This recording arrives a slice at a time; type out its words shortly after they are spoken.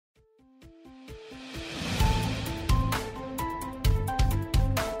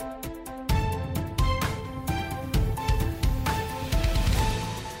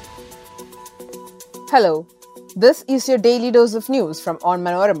Hello, this is your daily dose of news from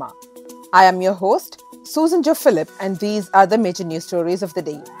Onmanorama. I am your host, Susan Jo Philip, and these are the major news stories of the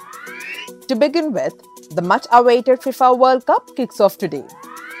day. To begin with, the much-awaited FIFA World Cup kicks off today.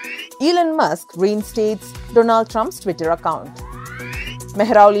 Elon Musk reinstates Donald Trump's Twitter account.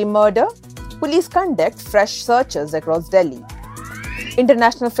 Mehrauli murder, police conduct fresh searches across Delhi.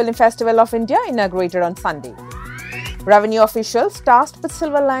 International Film Festival of India inaugurated on Sunday. Revenue officials tasked with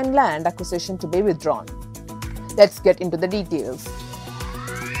SilverLine land acquisition to be withdrawn. Let's get into the details.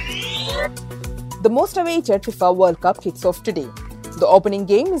 The most awaited FIFA World Cup kicks off today. The opening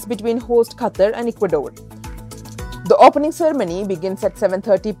game is between host Qatar and Ecuador. The opening ceremony begins at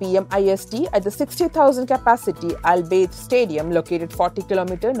 7:30 p.m. IST at the 60,000 capacity Al Bayt Stadium located 40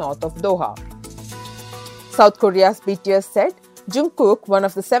 km north of Doha. South Korea's BTS said Jungkook, one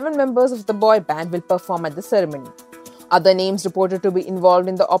of the 7 members of the boy band, will perform at the ceremony. Other names reported to be involved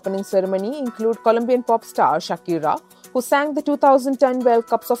in the opening ceremony include Colombian pop star Shakira, who sang the 2010 World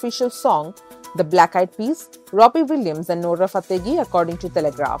Cup's official song, The Black Eyed Peas, Robbie Williams and Nora Fategi, according to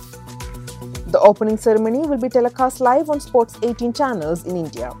Telegraph. The opening ceremony will be telecast live on Sports 18 channels in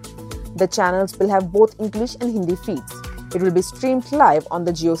India. The channels will have both English and Hindi feeds. It will be streamed live on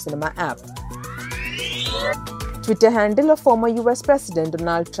the JioCinema app. Twitter handle of former US President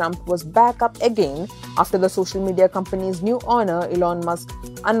Donald Trump was back up again after the social media company's new owner Elon Musk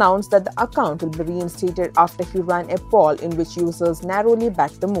announced that the account will be reinstated after he ran a poll in which users narrowly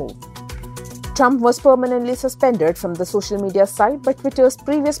backed the move. Trump was permanently suspended from the social media site by Twitter's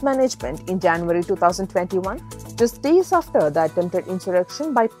previous management in January 2021, just days after the attempted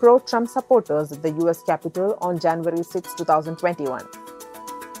insurrection by pro-Trump supporters at the US Capitol on January 6, 2021.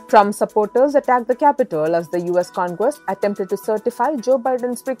 Trump supporters attacked the Capitol as the US Congress attempted to certify Joe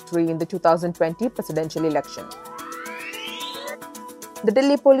Biden's victory in the 2020 presidential election. The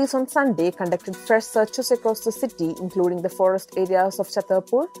Delhi police on Sunday conducted fresh searches across the city, including the forest areas of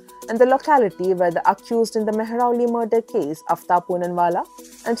Chhatarpur and the locality where the accused in the Mehrauli murder case, Aftab Poonanwala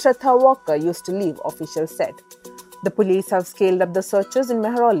and Shraddha Walker, used to live, officials said. The police have scaled up the searches in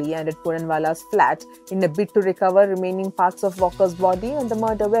Mehrauli and at Poonanwala's flat in a bid to recover remaining parts of Walker's body and the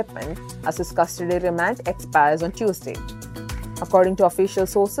murder weapon as his custody remand expires on Tuesday. According to official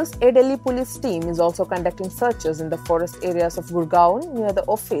sources, a Delhi police team is also conducting searches in the forest areas of Gurgaon near the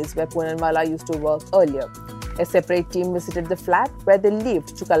office where Poonanwala used to work earlier. A separate team visited the flat where they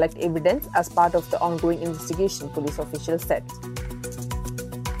lived to collect evidence as part of the ongoing investigation, police officials said.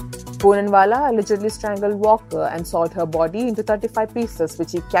 Poonanwala allegedly strangled Walker and sawed her body into 35 pieces,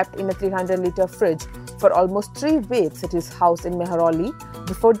 which he kept in a 300-litre fridge for almost 3 weeks at his house in Mehrauli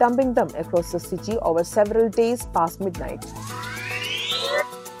before dumping them across the city over several days past midnight.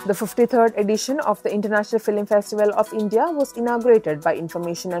 The 53rd edition of the International Film Festival of India was inaugurated by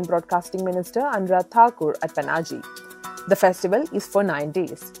Information and Broadcasting Minister Anurag Thakur at Panaji. The festival is for 9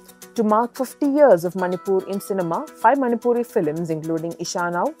 days. To mark 50 years of Manipur in cinema, 5 Manipuri films including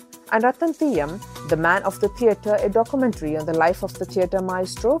Ishanau and Ratantiyam, The Man of the Theatre, a documentary on the life of the theatre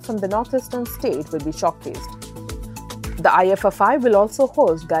maestro from the northeastern state, will be showcased. The IFFI will also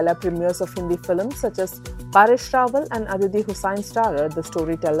host gala premieres of Hindi films such as Paresh Rawal and Aditi Hussain starrer The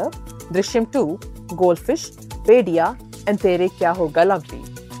Storyteller, Drishyam 2, Goldfish, Pedia and Tere Kya Hoga Lovely.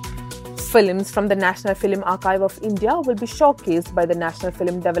 Films from the National Film Archive of India will be showcased by the National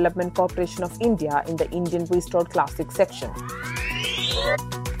Film Development Corporation of India in the Indian Restored Classics section.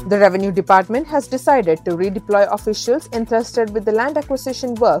 The Revenue Department has decided to redeploy officials entrusted with the land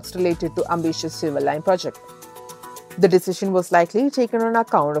acquisition works related to ambitious SilverLine project. The decision was likely taken on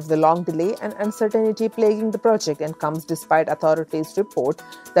account of the long delay and uncertainty plaguing the project and comes despite authorities' report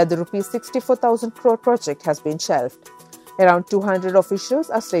that the Rs 64,000 crore project has been shelved. Around 200 officials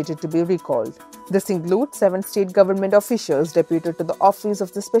are slated to be recalled. This includes 7 state government officials deputed to the office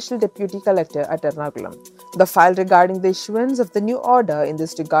of the Special Deputy Collector at Ernakulam. The file regarding the issuance of the new order in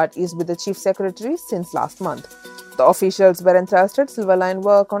this regard is with the Chief Secretary since last month. The officials were entrusted SilverLine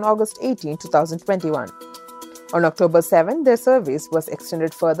work on August 18, 2021. On October 7, their service was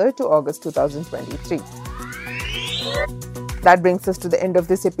extended further to August 2023. That brings us to the end of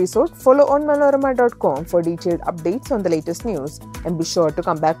this episode. Follow onmanorama.com for detailed updates on the latest news and be sure to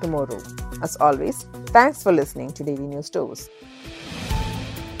come back tomorrow. As always, thanks for listening to Daily News Dose.